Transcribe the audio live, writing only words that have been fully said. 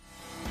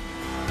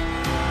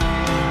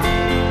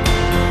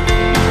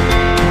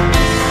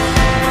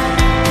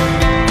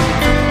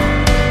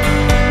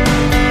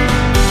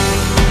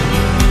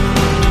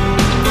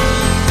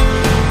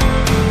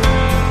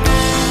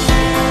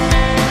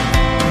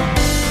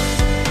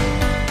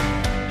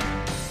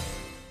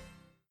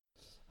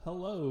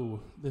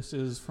This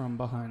is From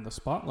Behind the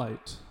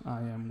Spotlight. I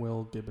am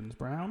Will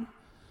Gibbons-Brown,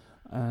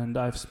 and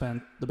I've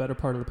spent the better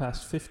part of the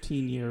past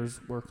 15 years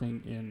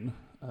working in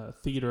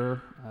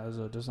theater as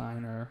a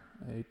designer,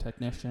 a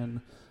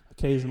technician,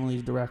 occasionally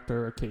a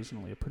director,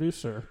 occasionally a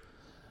producer.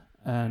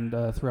 And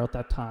throughout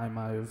that time,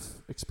 I've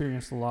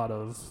experienced a lot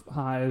of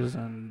highs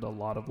and a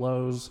lot of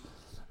lows.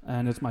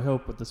 And it's my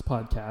hope with this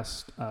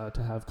podcast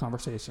to have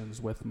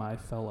conversations with my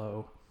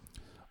fellow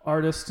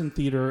artists in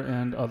theater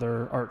and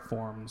other art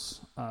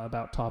forms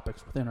about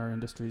topics within our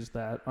industries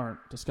that aren't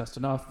discussed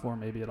enough or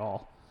maybe at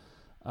all.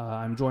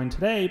 I'm joined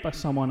today by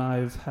someone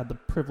I've had the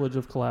privilege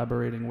of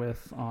collaborating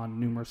with on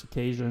numerous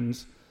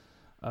occasions.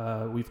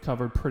 We've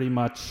covered pretty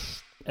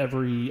much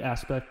every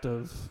aspect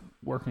of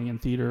working in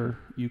theater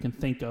you can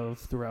think of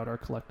throughout our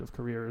collective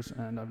careers,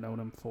 and I've known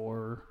him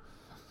for,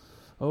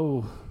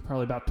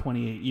 probably about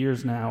 28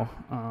 years now.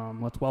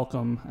 Let's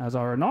welcome, as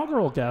our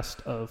inaugural guest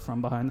of From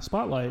Behind the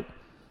Spotlight,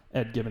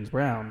 Ed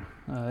Gibbons-Brown.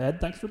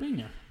 Ed, thanks for being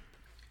here.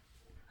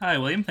 Hi,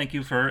 William. Thank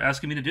you for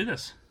asking me to do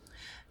this.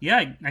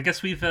 Yeah, I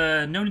guess we've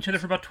known each other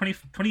for about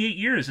 28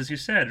 years, as you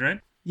said, right?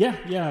 Yeah.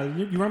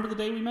 You remember the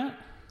day we met?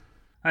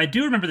 I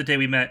do remember the day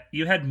we met.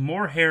 You had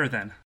more hair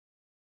then.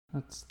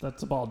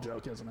 That's a bald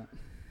joke, isn't it?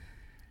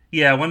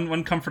 Yeah,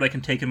 one comfort I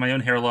can take in my own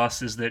hair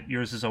loss is that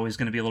yours is always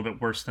going to be a little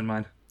bit worse than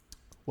mine.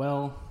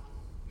 Well,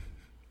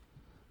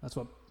 that's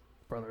what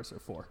brothers are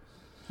for.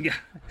 Yeah,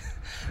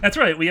 that's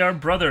right. We are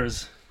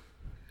brothers.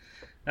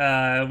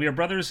 And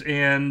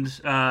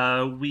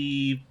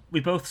we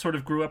both sort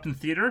of grew up in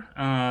theater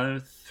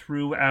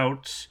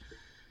throughout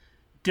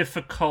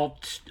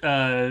difficult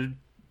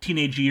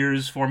teenage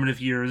years,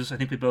 formative years. I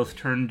think we both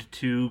turned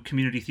to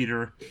community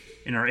theater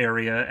in our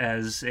area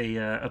as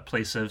a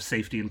place of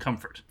safety and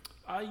comfort.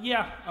 We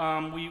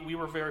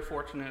were very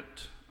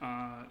fortunate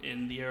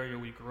in the area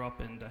we grew up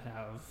in to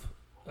have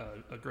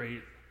a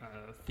great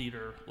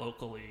theater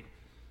locally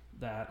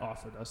that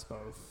offered us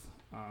both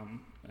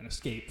an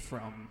escape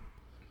from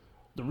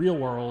the real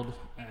world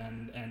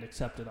and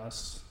accepted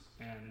us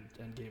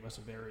and gave us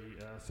a very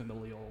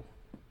familial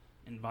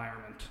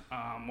environment.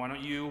 Why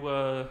don't you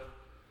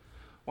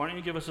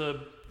give us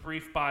a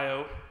brief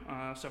bio,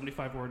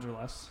 75 words or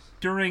less?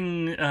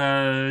 During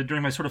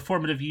my sort of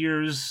formative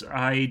years,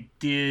 I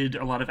did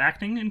a lot of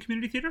acting in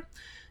community theater,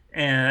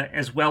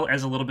 as well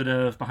as a little bit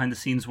of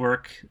behind-the-scenes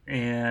work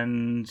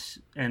and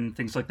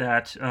things like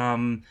that.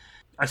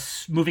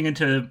 Moving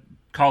into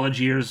college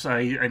years,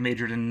 I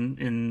majored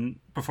in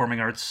performing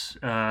arts,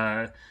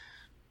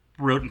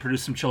 wrote and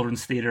produced some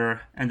children's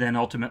theater, and then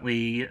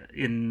ultimately,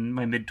 in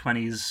my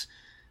mid-20s,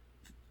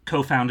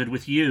 co-founded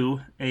with you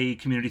a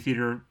community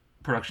theater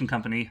production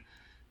company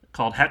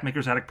called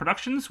Hatmaker's Attic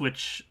Productions,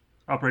 which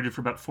operated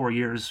for about 4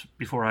 years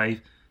before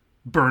I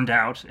burned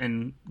out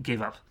and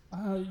gave up.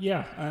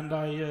 And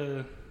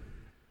I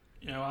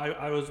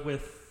was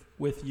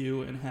with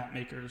you and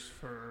Hatmakers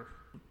for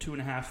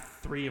 2.5,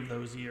 3 of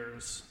those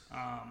years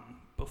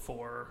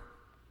before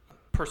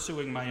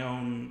pursuing my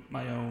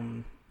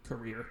own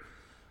career.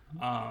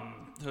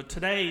 So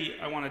today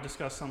I want to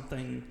discuss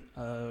something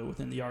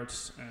within the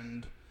arts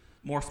and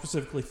more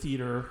specifically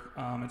theater.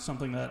 It's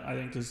something that I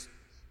think is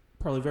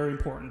probably very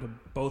important to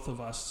both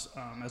of us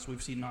as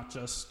we've seen not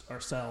just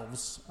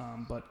ourselves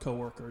but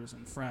coworkers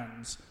and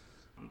friends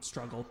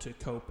struggle to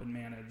cope and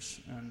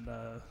manage, and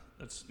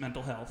it's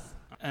mental health.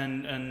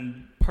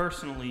 And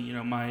personally,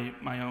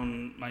 my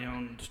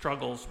own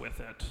struggles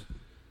with it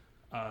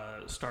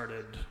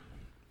started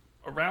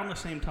around the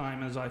same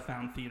time as I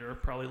found theater,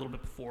 probably a little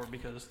bit before,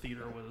 because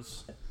theater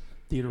was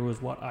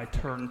what I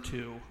turned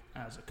to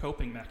as a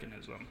coping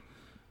mechanism,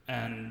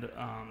 and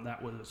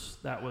that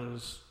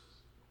was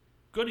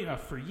good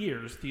enough for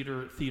years.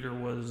 Theater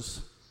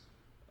was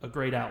a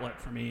great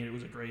outlet for me. It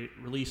was a great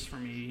release for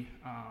me.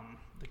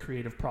 The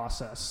creative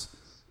process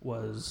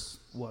was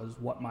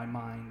what my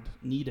mind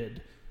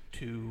needed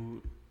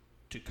to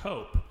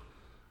cope.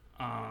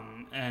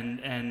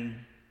 And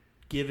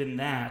given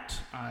that,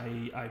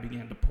 I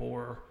began to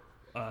pour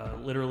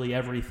literally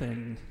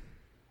everything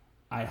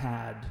I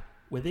had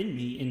within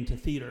me into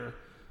theater,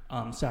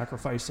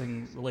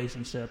 sacrificing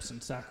relationships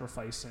and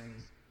sacrificing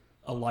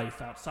a life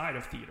outside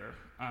of theater.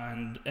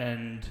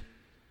 And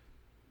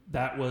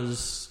that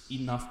was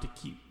enough to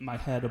keep my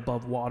head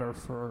above water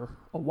for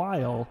a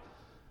while.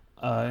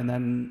 And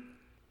then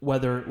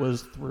whether it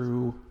was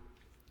through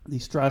the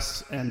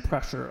stress and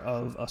pressure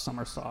of a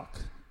summer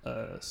stock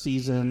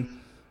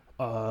season,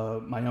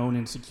 my own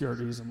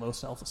insecurities and low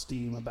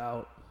self-esteem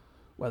about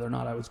whether or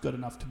not I was good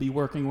enough to be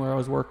working where I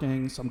was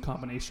working, some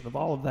combination of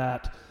all of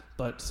that,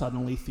 but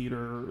suddenly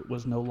theater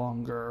was no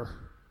longer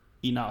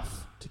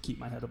enough to keep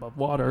my head above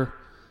water.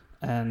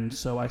 And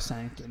so I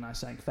sank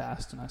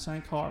fast, and I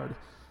sank hard.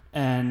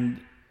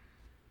 And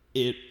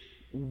it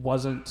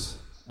wasn't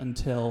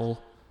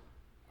until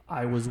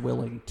I was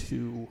willing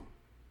to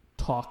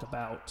talk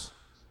about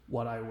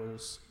what I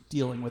was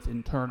dealing with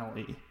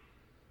internally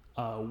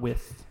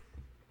with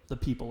the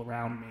people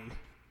around me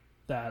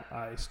that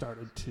I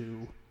started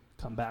to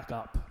come back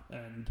up.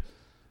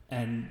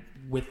 And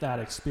with that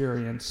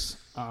experience,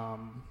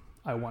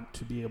 I want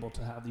to be able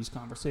to have these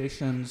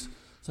conversations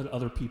so that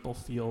other people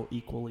feel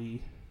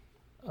equally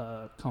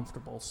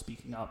comfortable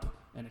speaking up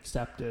and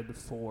accepted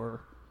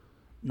for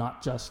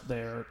not just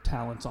their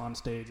talents on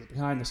stage or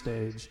behind the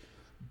stage,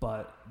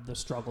 but the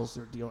struggles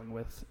they're dealing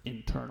with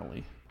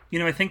internally.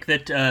 I think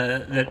that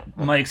that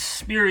my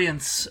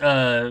experience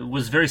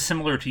was very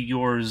similar to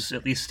yours,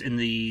 at least in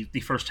the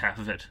first half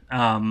of it.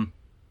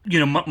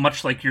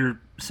 Much like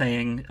you're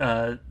saying,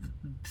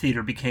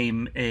 theater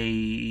became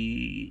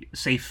a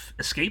safe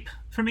escape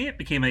for me. It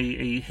became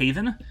a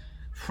haven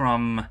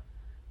from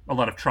a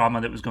lot of trauma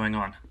that was going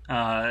on.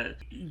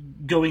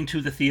 Going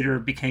to the theater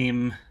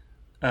became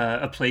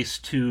a place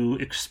to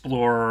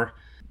explore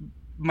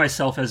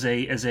myself as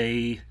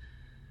a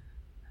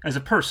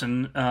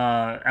person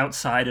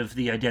outside of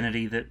the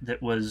identity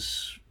that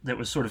was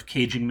sort of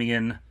caging me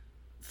in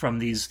from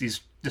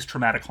this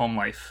traumatic home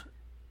life.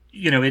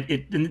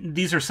 And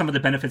these are some of the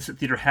benefits that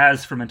theater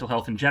has for mental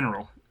health in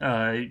general.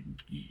 I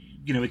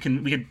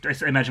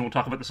imagine we'll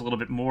talk about this a little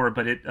bit more,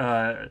 but it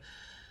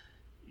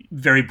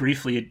very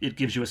briefly, it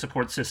gives you a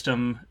support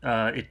system.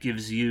 It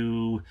gives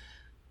you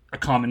a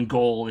common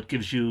goal. It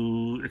gives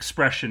you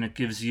expression. It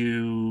gives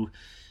you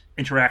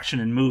interaction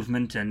and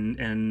movement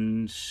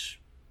and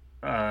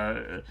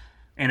a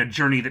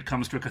journey that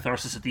comes to a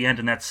catharsis at the end,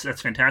 and that's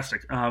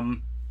fantastic.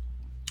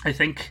 I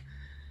think,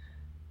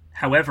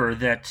 however,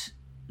 that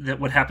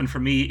what happened for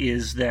me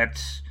is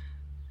that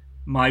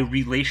my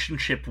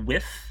relationship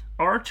with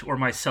art, or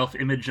my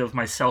self-image of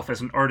myself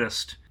as an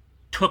artist,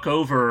 took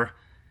over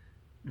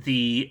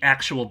the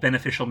actual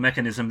beneficial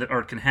mechanism that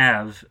art can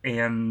have,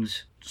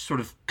 and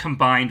sort of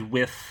combined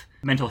with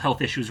mental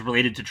health issues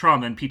related to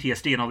trauma and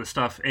PTSD and all this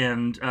stuff,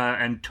 and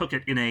took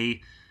it in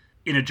a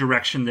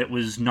direction that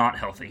was not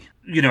healthy.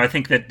 I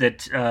think that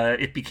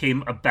it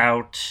became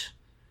about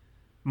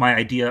my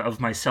idea of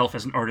myself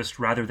as an artist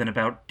rather than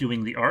about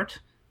doing the art,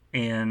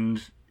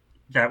 and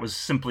that was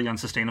simply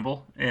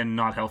unsustainable and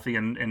not healthy,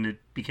 and it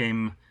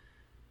became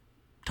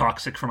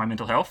toxic for my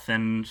mental health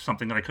and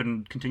something that I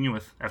couldn't continue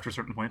with after a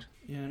certain point.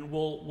 Yeah, and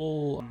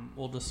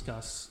we'll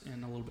discuss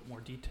in a little bit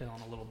more detail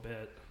in a little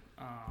bit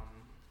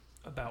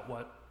about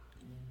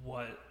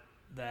what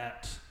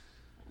that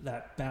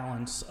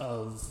balance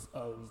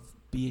of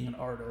being an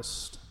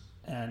artist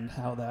and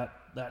how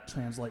that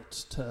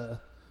translates to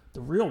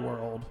the real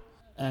world,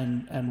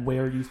 and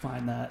where you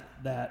find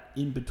that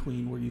in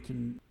between where you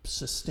can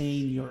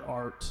sustain your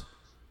art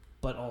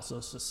but also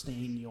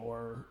sustain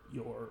your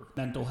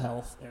mental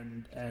health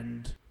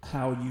and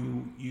how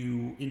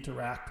you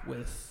interact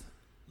with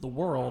the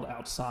world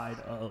outside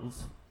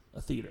of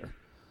a theater.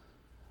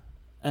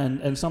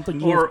 And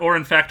something or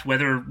in fact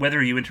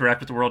whether you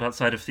interact with the world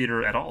outside of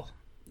theater at all.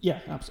 Yeah,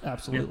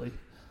 absolutely.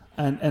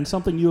 Yeah. And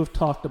something you have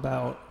talked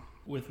about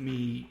with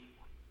me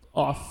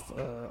off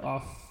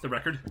the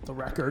record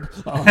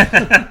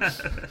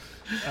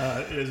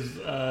is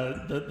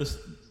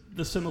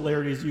the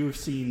similarities you have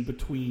seen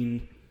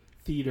between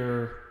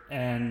theater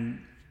and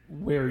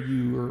where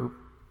you are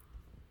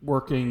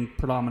working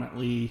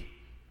predominantly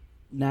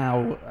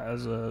now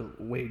as a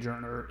wage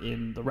earner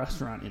in the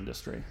restaurant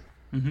industry.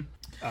 Mm-hmm.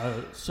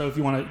 So if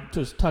you want to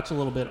just touch a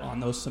little bit on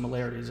those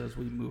similarities as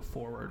we move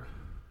forward.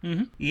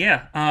 Mm-hmm.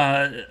 Yeah.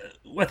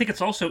 I think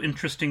it's also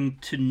interesting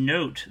to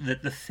note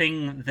that the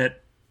thing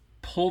that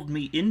pulled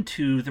me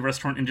into the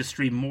restaurant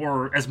industry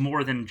more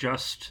than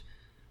just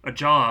a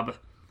job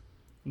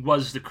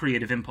was the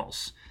creative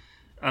impulse.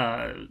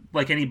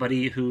 Like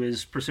anybody who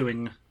is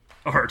pursuing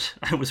art,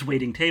 I was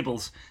waiting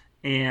tables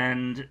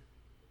and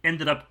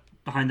ended up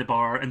behind the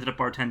bar, ended up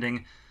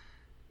bartending,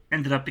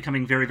 ended up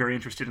becoming very, very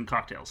interested in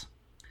cocktails.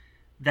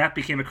 That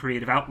became a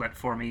creative outlet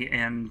for me,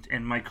 and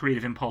my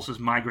creative impulses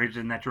migrated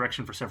in that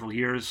direction for several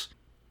years.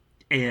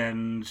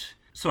 And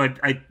so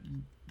I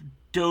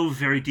dove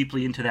very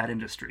deeply into that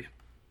industry.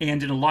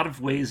 And in a lot of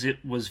ways,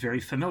 it was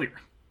very familiar.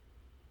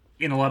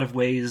 In a lot of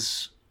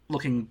ways,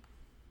 looking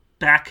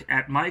back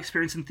at my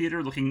experience in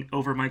theater, looking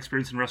over my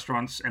experience in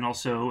restaurants, and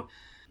also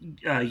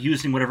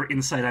using whatever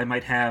insight I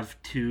might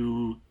have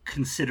to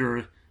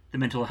consider the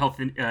mental health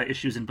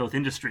issues in both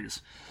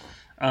industries.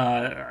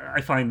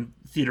 I find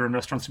theater and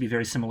restaurants to be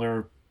very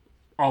similar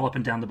all up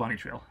and down the bunny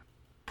trail.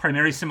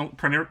 Primary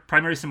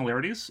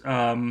similarities,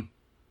 there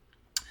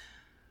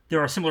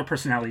are similar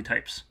personality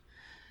types,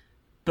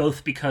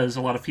 both because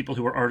a lot of people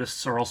who are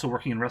artists are also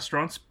working in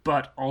restaurants,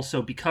 but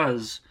also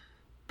because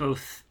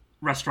both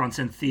restaurants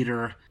and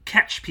theater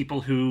catch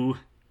people who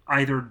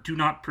either do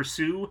not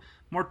pursue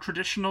more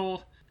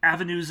traditional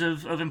avenues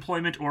of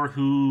employment or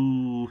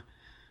who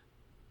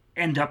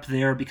end up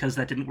there because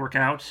that didn't work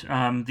out.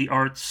 The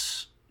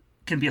arts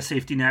can be a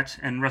safety net,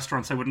 and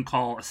restaurants I wouldn't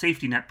call a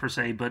safety net per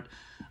se, but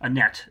a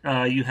net.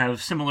 You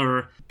have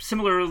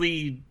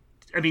similarly,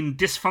 I mean,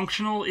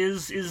 dysfunctional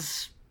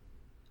is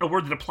a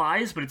word that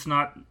applies, but it's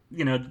not,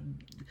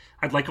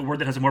 I'd like a word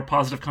that has a more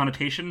positive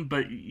connotation,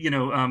 but,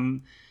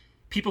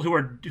 people who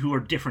are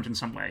different in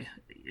some way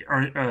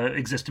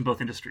exist in both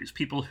industries.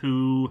 People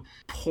who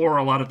pour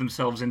a lot of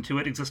themselves into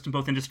it exist in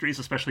both industries,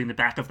 especially in the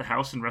back of the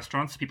house in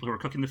restaurants, people who are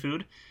cooking the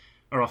food.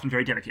 are often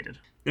very dedicated.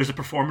 There's a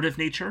performative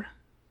nature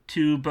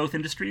to both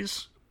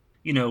industries.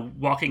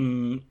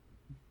 Walking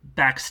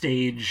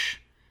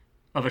backstage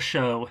of a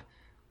show,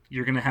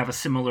 you're going to have a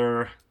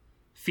similar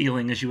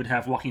feeling as you would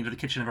have walking into the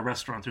kitchen of a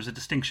restaurant. There's a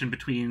distinction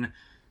between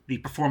the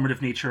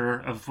performative nature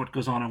of what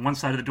goes on one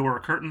side of the door or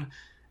curtain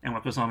and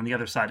what goes on the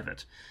other side of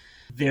it.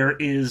 There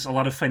is a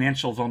lot of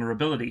financial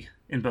vulnerability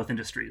in both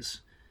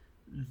industries.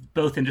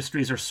 Both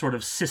industries are sort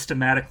of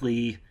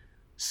systematically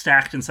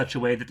stacked in such a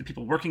way that the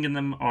people working in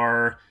them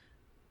are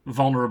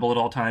vulnerable at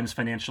all times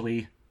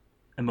financially,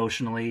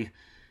 emotionally,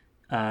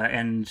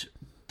 and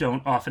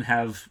don't often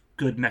have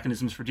good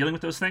mechanisms for dealing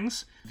with those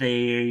things.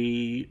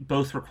 They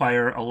both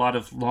require a lot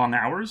of long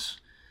hours.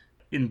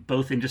 In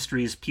both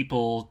industries,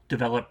 people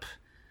develop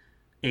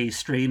a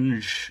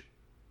strange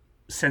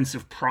sense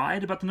of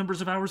pride about the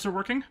numbers of hours they're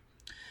working.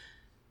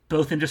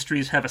 Both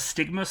industries have a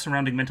stigma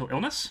surrounding mental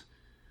illness,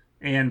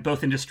 and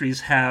both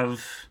industries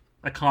have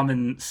a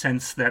common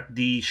sense that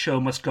the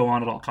show must go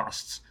on at all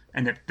costs,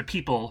 and that the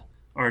people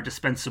are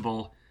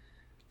dispensable.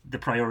 The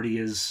priority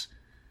is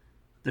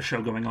the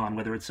show going on,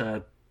 whether it's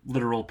a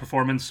literal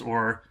performance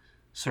or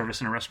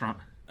service in a restaurant.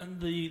 And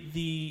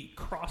the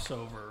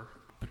crossover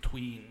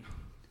between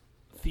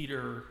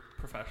theater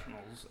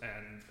professionals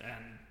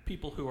and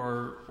people who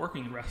are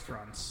working in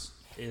restaurants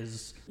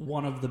is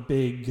one of the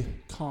big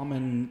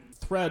common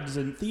threads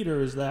in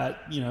theater, is that,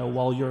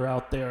 while you're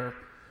out there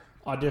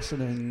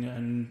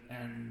auditioning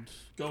and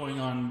going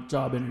on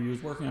job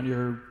interviews, working on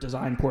your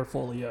design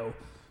portfolio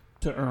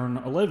to earn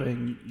a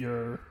living,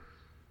 you're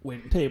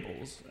waiting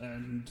tables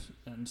and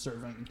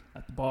serving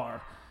at the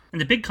bar. And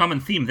the big common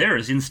theme there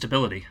is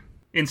instability.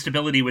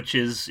 Instability, which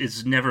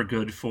is never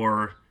good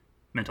for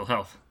mental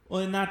health.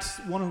 Well, and that's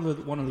one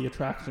of the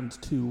attractions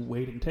to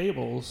waiting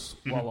tables,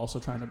 while also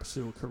trying to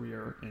pursue a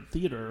career in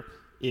theater,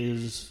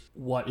 is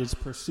what is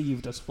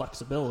perceived as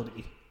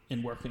flexibility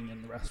in working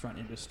in the restaurant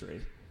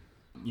industry.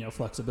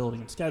 Flexibility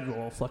in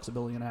schedule,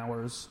 flexibility in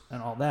hours,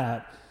 and all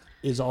that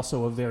is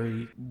also a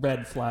very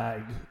red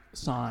flag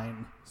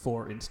sign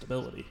for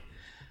instability.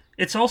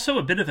 It's also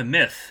a bit of a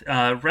myth.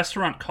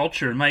 Restaurant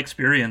culture, in my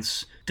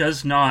experience,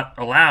 does not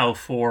allow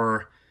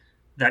for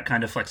that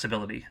kind of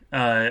flexibility.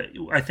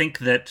 I think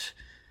that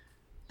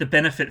the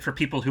benefit for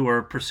people who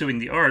are pursuing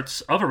the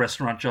arts of a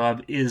restaurant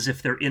job is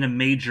if they're in a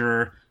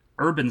major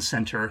urban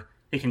center,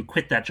 they can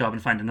quit that job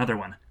and find another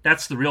one.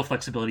 That's the real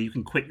flexibility. You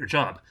can quit your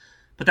job.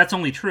 But that's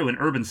only true in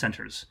urban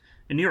centers.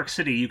 In New York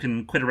City, you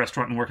can quit a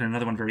restaurant and work in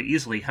another one very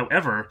easily.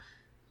 However,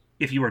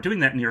 if you are doing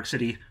that in New York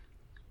City,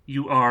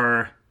 you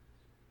are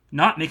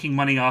not making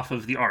money off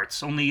of the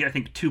arts. Only, I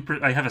think,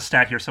 I have a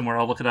stat here somewhere,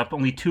 I'll look it up.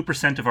 Only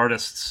 2% of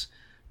artists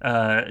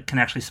can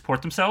actually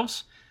support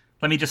themselves.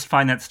 Let me just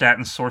find that stat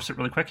and source it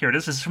really quick. Here it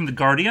is. This is from The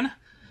Guardian.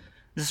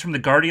 This is from The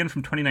Guardian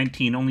from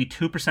 2019. Only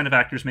 2% of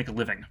actors make a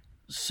living.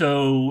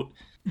 So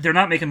they're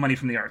not making money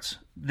from the arts.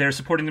 They're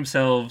supporting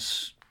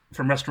themselves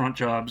from restaurant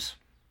jobs,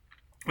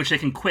 which they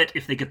can quit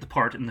if they get the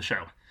part in the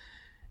show,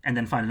 and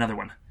then find another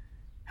one.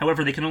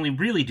 However, they can only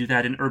really do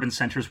that in urban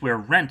centers where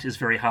rent is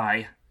very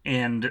high,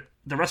 and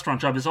the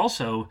restaurant job is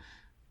also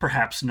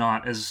perhaps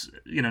not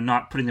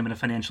putting them in a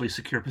financially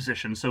secure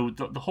position. So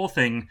the whole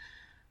thing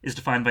is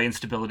defined by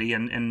instability,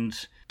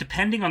 and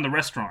depending on the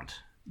restaurant,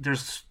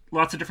 there's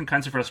lots of different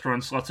kinds of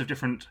restaurants, lots of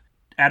different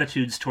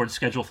attitudes towards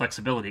schedule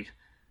flexibility.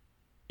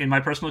 In my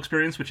personal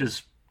experience, which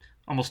is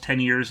almost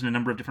 10 years in a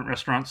number of different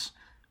restaurants,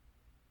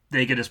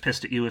 they get as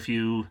pissed at you if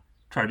you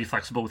try to be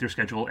flexible with your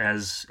schedule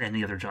as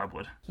any other job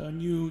would. So, and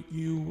you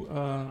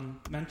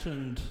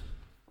mentioned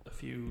a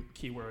few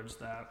keywords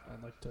that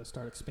I'd like to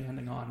start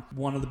expanding on.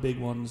 One of the big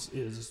ones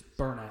is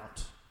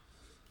burnout.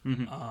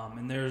 Mm-hmm.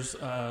 And there's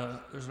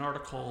an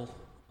article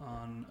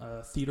on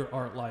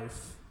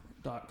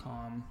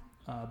theaterartlife.com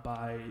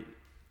by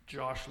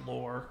Josh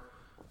Lohr.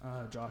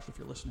 Josh, if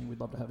you're listening, we'd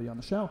love to have you on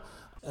the show.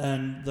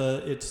 And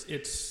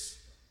it's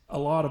a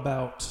lot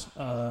about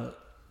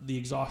the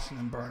exhaustion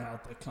and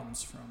burnout that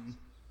comes from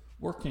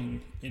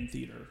working in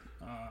theater.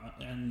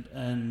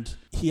 And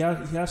he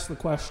asked the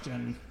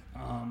question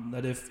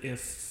that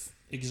if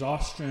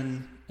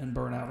exhaustion and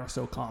burnout are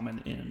so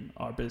common in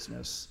our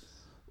business,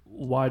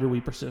 why do we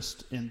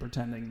persist in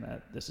pretending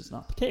that this is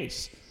not the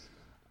case?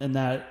 And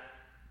that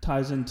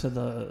ties into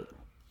the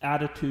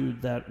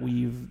attitude that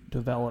we've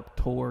developed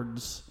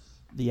towards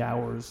the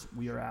hours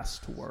we are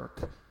asked to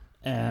work.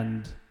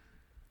 And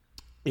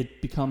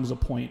it becomes a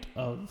point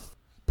of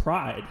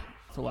pride,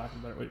 for lack of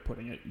a better way of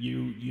putting it.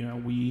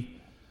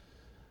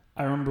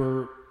 I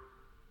remember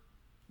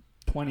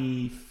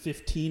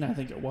 2015, I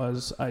think it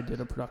was, I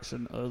did a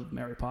production of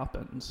Mary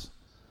Poppins,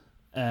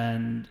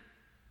 and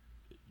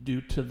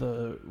due to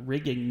the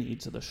rigging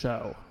needs of the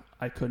show,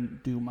 I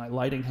couldn't do my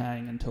lighting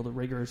hang until the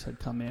riggers had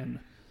come in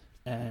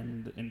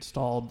and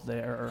installed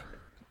their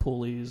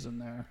pulleys and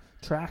their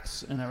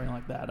tracks and everything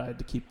like that. I had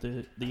to keep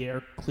the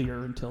air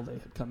clear until they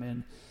had come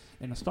in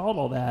and installed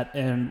all that.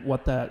 And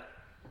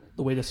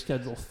the way the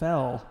schedule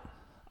fell,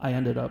 I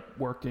ended up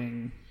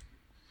working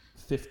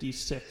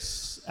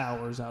 56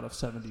 hours out of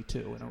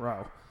 72 in a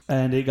row.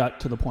 And it got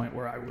to the point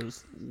where I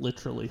was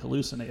literally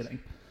hallucinating.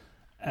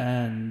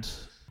 And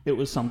it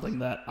was something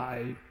that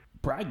I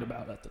bragged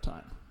about at the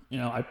time.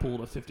 I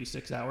pulled a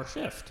 56-hour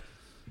shift.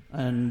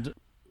 And,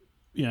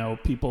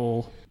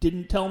 people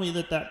didn't tell me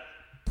that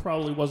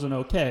probably wasn't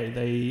okay.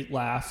 They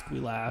laughed, we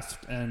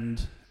laughed,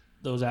 and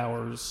those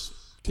hours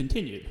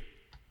continued.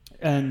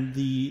 And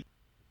you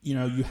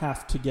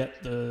have to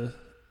get the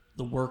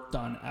work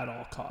done at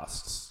all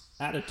costs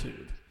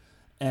attitude.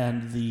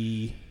 And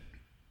the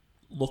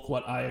look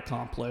what I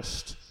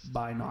accomplished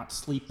by not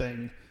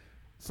sleeping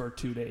for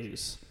 2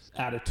 days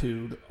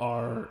attitude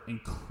are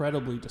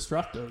incredibly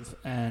destructive.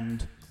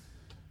 And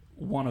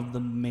one of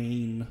the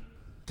main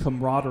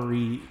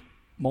camaraderie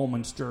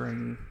moments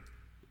during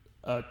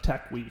a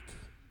tech week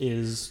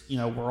is,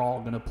 we're all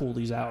going to pull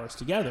these hours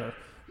together,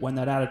 when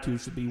that attitude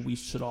should be, we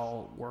should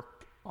all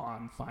work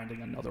on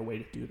finding another way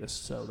to do this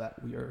so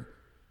that we are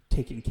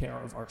taking care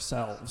of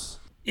ourselves.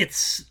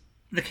 It's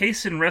the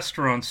case in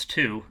restaurants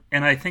too,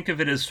 and I think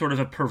of it as sort of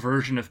a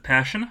perversion of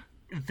passion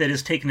that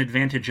is taken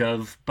advantage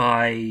of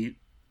by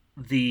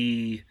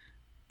the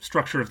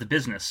structure of the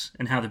business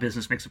and how the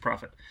business makes a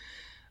profit.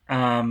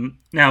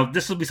 Now,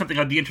 this will be something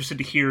I'd be interested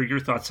to hear your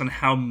thoughts on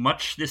how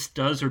much this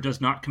does or does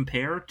not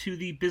compare to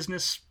the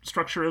business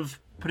structure of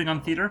putting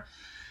on theater.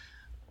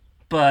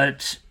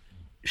 But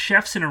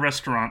chefs in a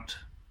restaurant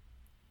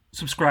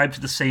subscribe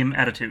to the same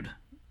attitude.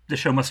 The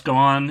show must go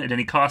on at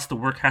any cost. The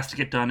work has to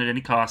get done at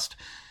any cost.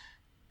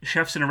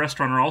 Chefs in a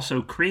restaurant are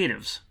also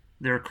creatives.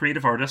 They're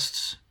creative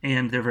artists,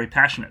 and they're very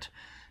passionate.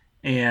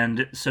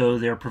 And so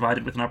they're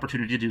provided with an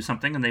opportunity to do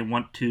something, and they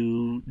want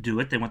to do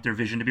it. They want their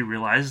vision to be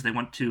realized. They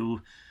want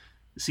to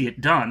see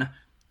it done.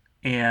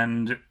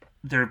 And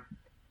they're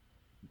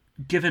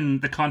given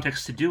the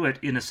context to do it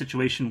in a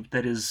situation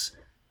that is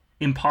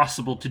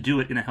impossible to do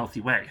it in a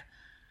healthy way.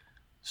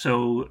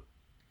 So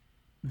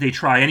they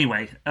try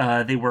anyway.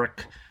 They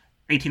work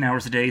 18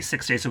 hours a day,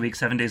 6 days a week,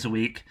 7 days a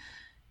week,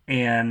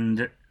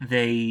 and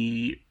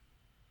they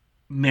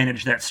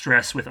manage that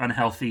stress with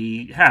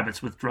unhealthy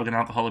habits, with drug and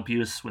alcohol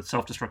abuse, with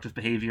self-destructive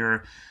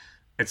behavior,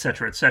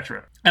 etc.,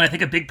 etc. And I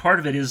think a big part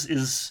of it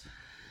is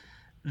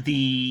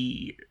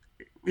the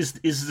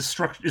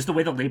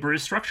way the labor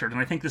is structured, and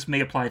I think this may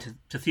apply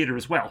to theater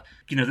as well.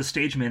 The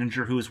stage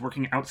manager who is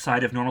working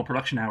outside of normal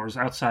production hours,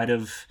 outside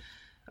of,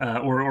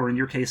 or in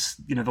your case,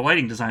 the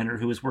lighting designer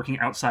who is working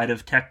outside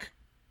of tech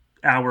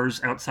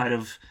hours, outside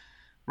of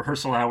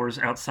rehearsal hours,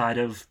 outside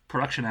of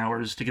production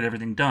hours to get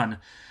everything done.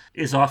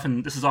 This is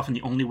often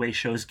the only way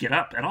shows get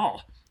up at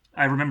all.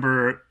 I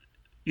remember,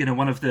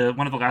 one of the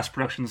last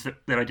productions that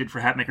I did for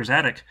Hatmaker's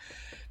Attic,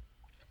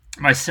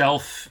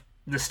 myself,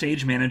 the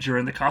stage manager,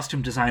 and the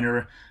costume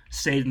designer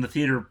stayed in the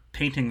theater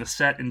painting the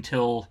set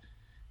until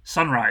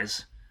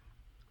sunrise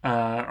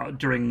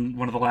during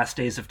one of the last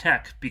days of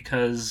tech,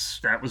 because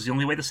that was the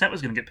only way the set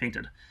was going to get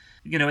painted.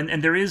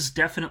 And there is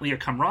definitely a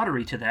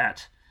camaraderie to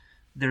that.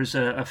 There's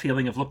a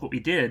feeling of, look what we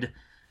did,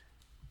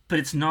 but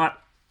it's not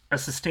a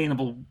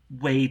sustainable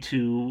way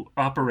to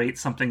operate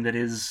something that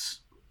is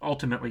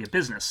ultimately a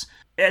business,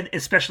 and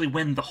especially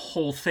when the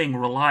whole thing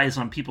relies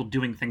on people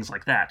doing things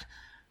like that.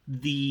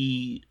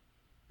 The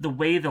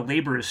way the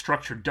labor is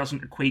structured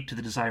doesn't equate to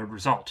the desired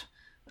result,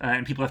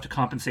 and people have to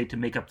compensate to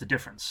make up the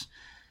difference.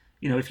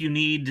 If you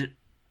need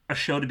a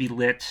show to be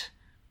lit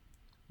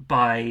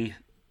by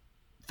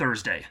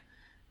Thursday,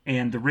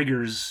 and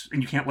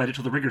you can't let it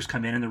till the riggers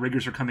come in, and the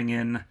riggers are coming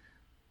in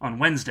on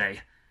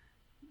Wednesday,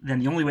 then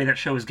the only way that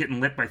show is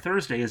getting lit by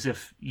Thursday is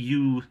if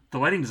you, the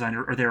lighting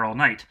designer, are there all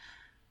night.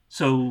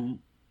 So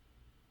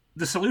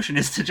the solution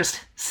is to just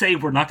say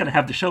we're not going to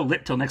have the show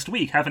lit till next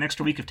week, have an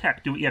extra week of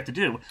tech, do what you have to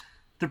do.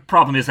 The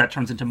problem is that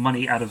turns into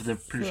money out of the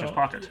producer's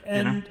pocket.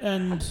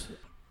 And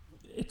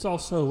it's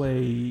also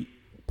a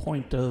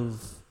point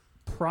of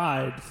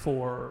pride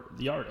for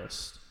the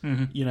artist.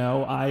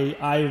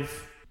 Mm-hmm.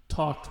 I've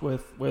talked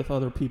with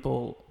other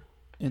people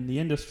in the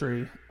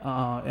industry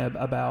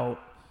about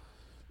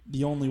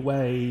the only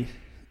way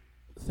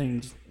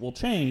things will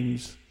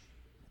change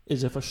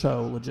is if a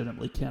show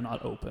legitimately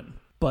cannot open.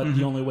 But mm-hmm.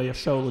 the only way a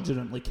show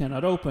legitimately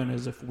cannot open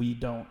is if we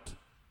don't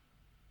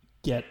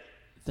get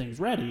things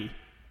ready.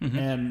 Mm-hmm.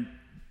 And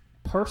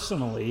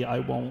personally, I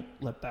won't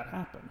let that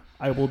happen.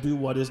 I will do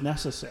what is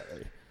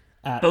necessary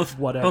at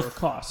whatever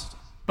cost.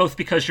 Both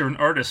because you're an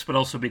artist, but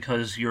also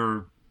because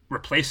you're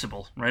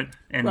replaceable, right?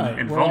 And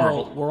right.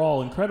 Vulnerable. We're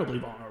all incredibly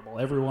vulnerable.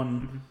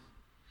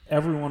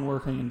 Everyone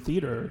working in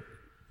theater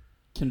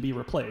can be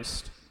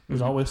replaced.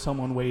 There's mm-hmm. always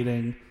someone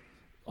waiting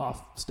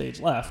off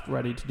stage left,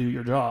 ready to do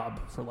your job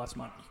for less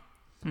money.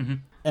 Mm-hmm.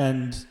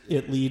 And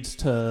it leads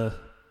to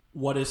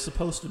what is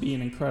supposed to be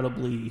an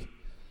incredibly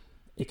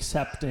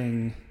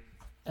accepting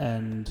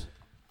and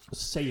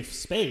safe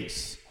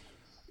space,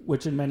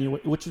 which in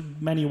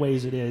many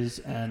ways it is,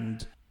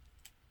 and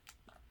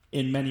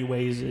in many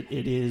ways it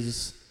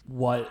is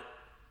what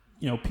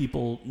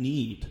people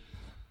need.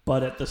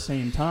 But at the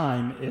same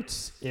time,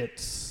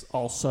 it's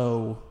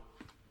also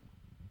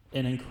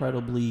an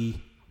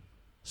incredibly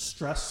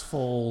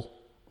stressful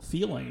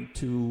feeling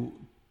to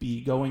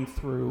be going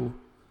through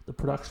the the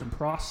production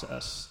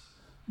process,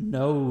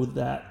 know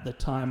that the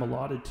time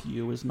allotted to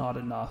you is not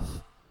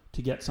enough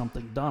to get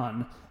something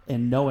done,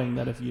 and knowing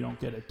that if you don't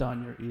get it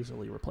done, you're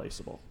easily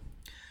replaceable.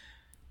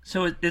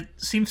 So it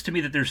seems to me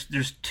that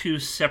there's two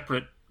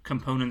separate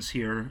components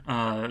here.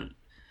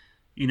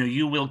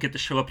 You will get to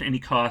show up at any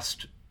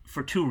cost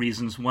for two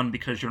reasons. One,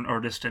 because you're an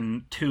artist,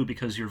 and two,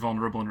 because you're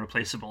vulnerable and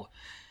replaceable.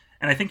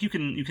 And I think you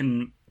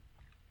can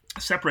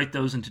separate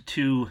those into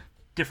two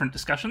different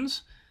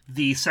discussions.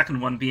 The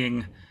second one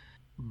being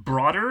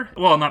broader,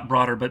 well, not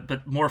broader,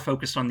 but more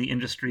focused on the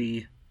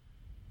industry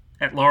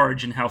at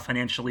large and how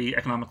financially,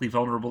 economically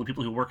vulnerable the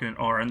people who work in it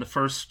are. And the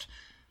first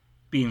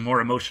being more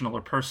emotional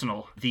or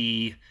personal,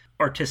 the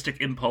artistic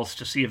impulse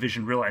to see a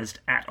vision realized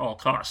at all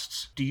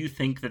costs. Do you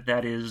think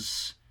that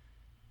is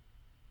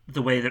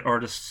the way that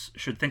artists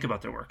should think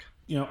about their work?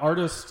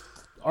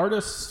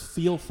 Artists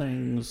feel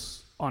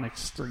things on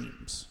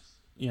extremes.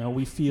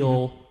 We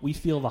feel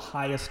the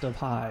highest of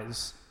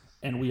highs,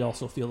 and we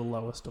also feel the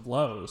lowest of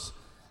lows,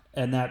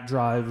 and that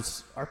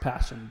drives our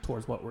passion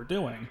towards what we're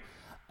doing.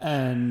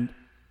 And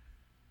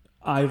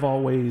I've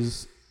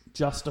always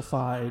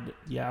justified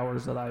the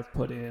hours that I've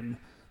put in,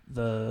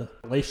 the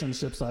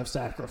relationships I've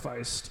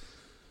sacrificed,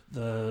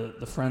 the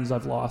friends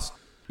I've lost.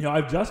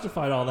 I've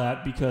justified all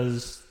that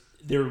because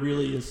there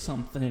really is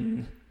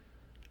something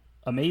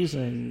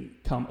amazing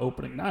come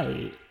opening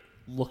night,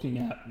 looking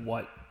at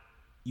what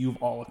you've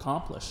all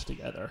accomplished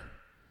together.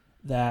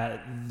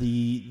 That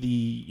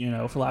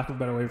the for lack of a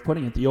better way of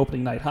putting it, the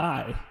opening night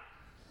high,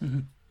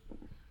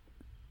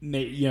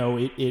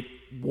 it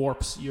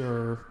warps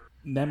your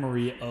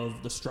memory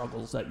of the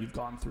struggles that you've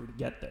gone through to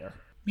get there.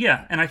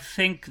 Yeah, and I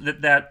think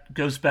that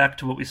goes back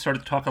to what we started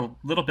to talk a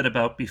little bit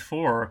about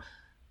before,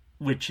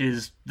 which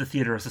is the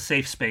theater as a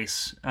safe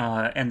space,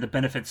 and the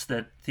benefits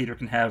that theater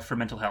can have for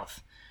mental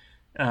health,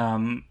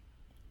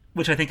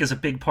 which I think is a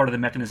big part of the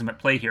mechanism at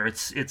play here.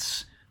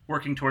 It's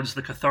working towards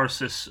the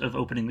catharsis of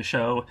opening the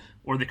show,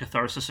 or the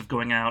catharsis of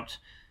going out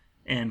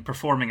and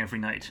performing every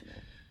night.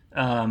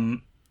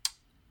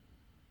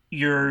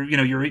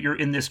 You're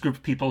in this group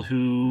of people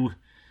who,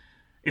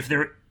 if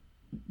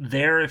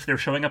they're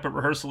showing up at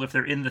rehearsal, if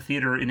they're in the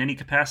theater in any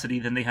capacity,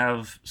 then they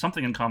have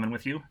something in common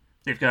with you.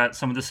 They've got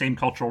some of the same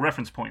cultural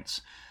reference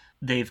points.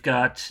 They've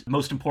got,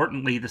 most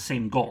importantly, the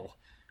same goal,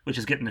 which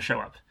is getting to show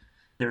up.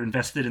 They're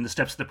invested in the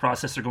steps of the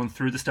process. They're going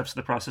through the steps of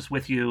the process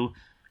with you.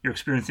 You're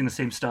experiencing the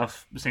same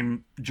stuff, the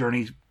same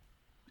journey,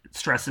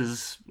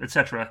 stresses,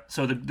 etc.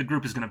 So the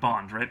group is going to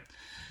bond, right?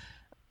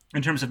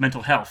 In terms of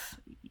mental health,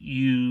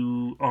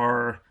 you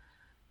are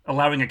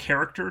allowing a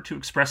character to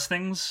express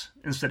things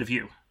instead of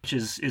you, which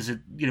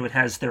it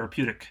has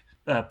therapeutic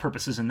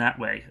purposes in that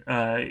way.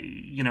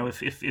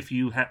 If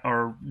you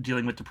are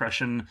dealing with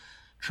depression,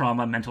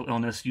 trauma, mental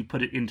illness, you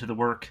put it into the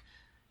work,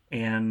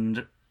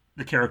 and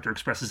the character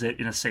expresses it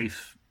in a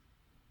safe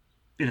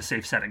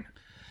setting.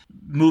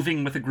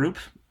 Moving with a group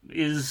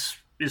is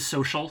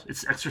social.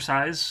 It's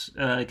exercise.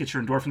 It gets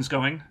your endorphins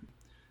going.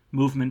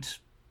 Movement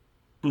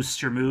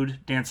boosts your mood.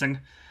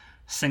 Dancing,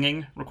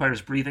 singing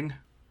requires breathing.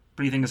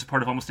 Breathing is a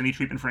part of almost any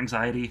treatment for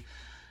anxiety.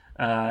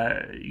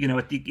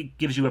 It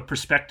gives you a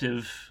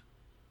perspective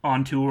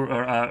onto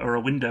or a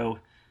window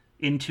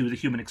into the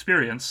human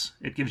experience.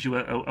 It gives you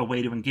a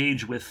way to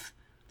engage with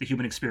the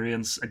human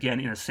experience, again,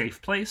 in a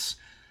safe place.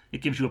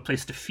 It gives you a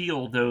place to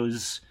feel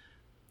those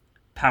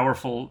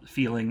powerful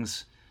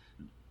feelings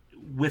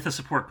with a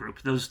support group.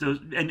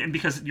 And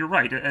because you're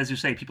right, as you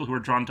say, people who are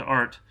drawn to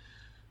art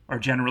are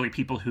generally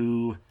people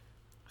who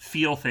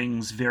feel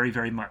things very,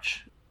 very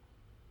much.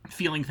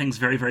 Feeling things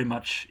very, very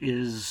much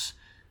is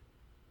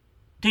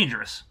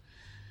dangerous.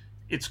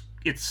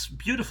 It's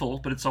beautiful,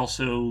 but it's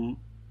also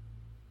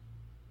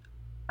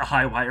a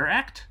high wire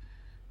act,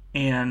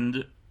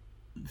 and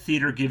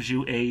theater gives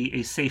you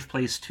a safe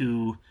place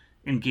to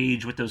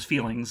engage with those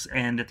feelings,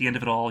 and at the end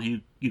of it all,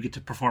 you get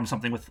to perform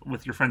something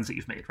with your friends that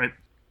you've made, right?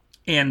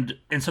 And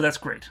so that's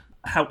great.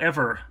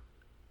 However,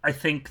 I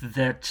think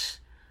that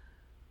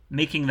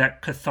making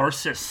that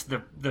catharsis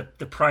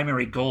the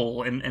primary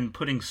goal, and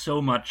putting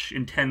so much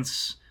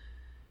intense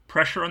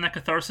pressure on that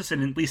catharsis,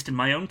 and at least in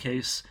my own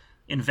case,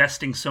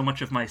 investing so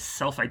much of my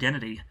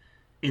self-identity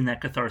in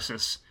that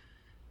catharsis,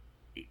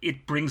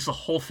 it brings the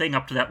whole thing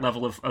up to that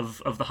level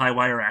of the high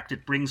wire act.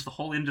 It brings the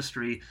whole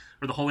industry,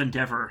 or the whole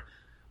endeavor,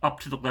 up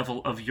to the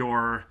level of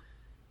your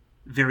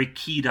very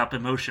keyed up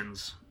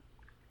emotions.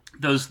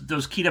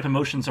 Those keyed up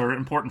emotions are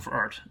important for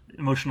art.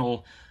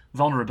 Emotional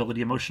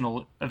vulnerability,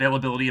 emotional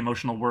availability,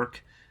 emotional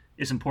work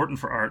is important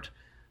for art.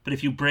 But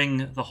if you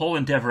bring the whole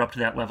endeavor up to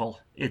that level,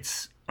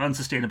 it's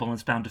unsustainable and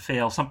it's bound to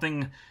fail.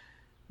 Something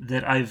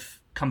that I've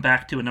come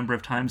back to a number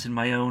of times in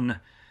my own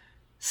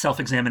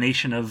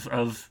self-examination of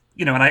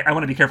and I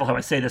want to be careful how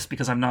I say this,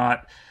 because I'm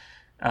not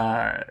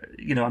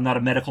I'm not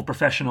a medical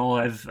professional.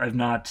 I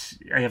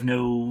have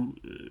no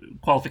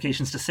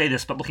qualifications to say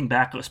this, but looking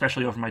back,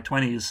 especially over my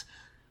 20s,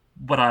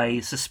 what I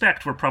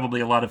suspect were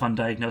probably a lot of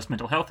undiagnosed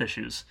mental health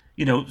issues.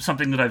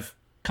 Something that I've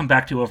come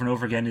back to over and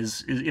over again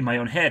is, in my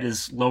own head,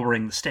 is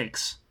lowering the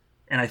stakes.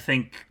 And I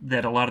think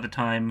that a lot of the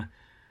time,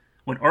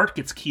 when art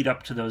gets keyed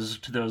up to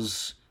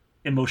those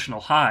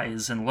emotional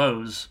highs and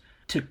lows,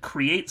 to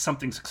create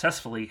something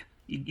successfully,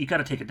 you got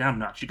to take it down a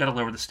notch. You got to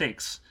lower the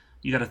stakes.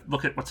 You got to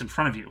look at what's in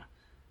front of you,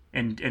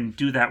 and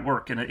do that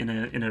work in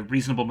a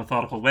reasonable,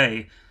 methodical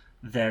way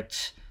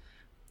that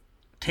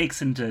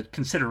takes into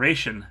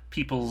consideration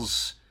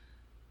people's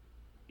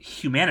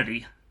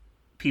humanity,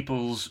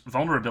 people's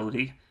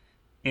vulnerability,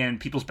 and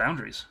people's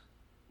boundaries.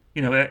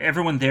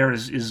 Everyone there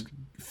is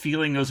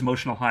feeling those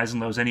emotional highs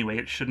and lows anyway.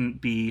 It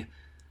shouldn't be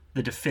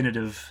the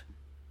definitive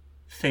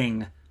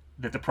thing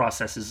that the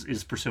process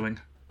is pursuing.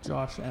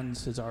 Josh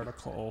ends his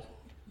article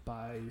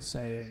by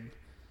saying,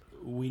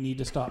 we need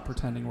to stop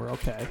pretending we're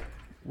okay.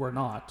 We're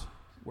not.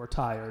 We're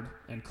tired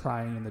and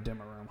crying in the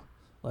dimmer room.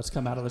 Let's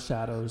come out of the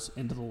shadows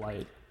into the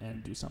light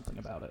and do something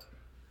about it.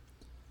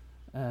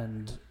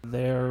 And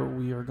there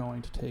we are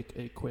going to take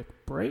a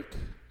quick break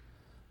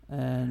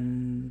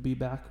and be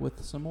back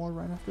with some more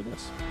right after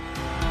this.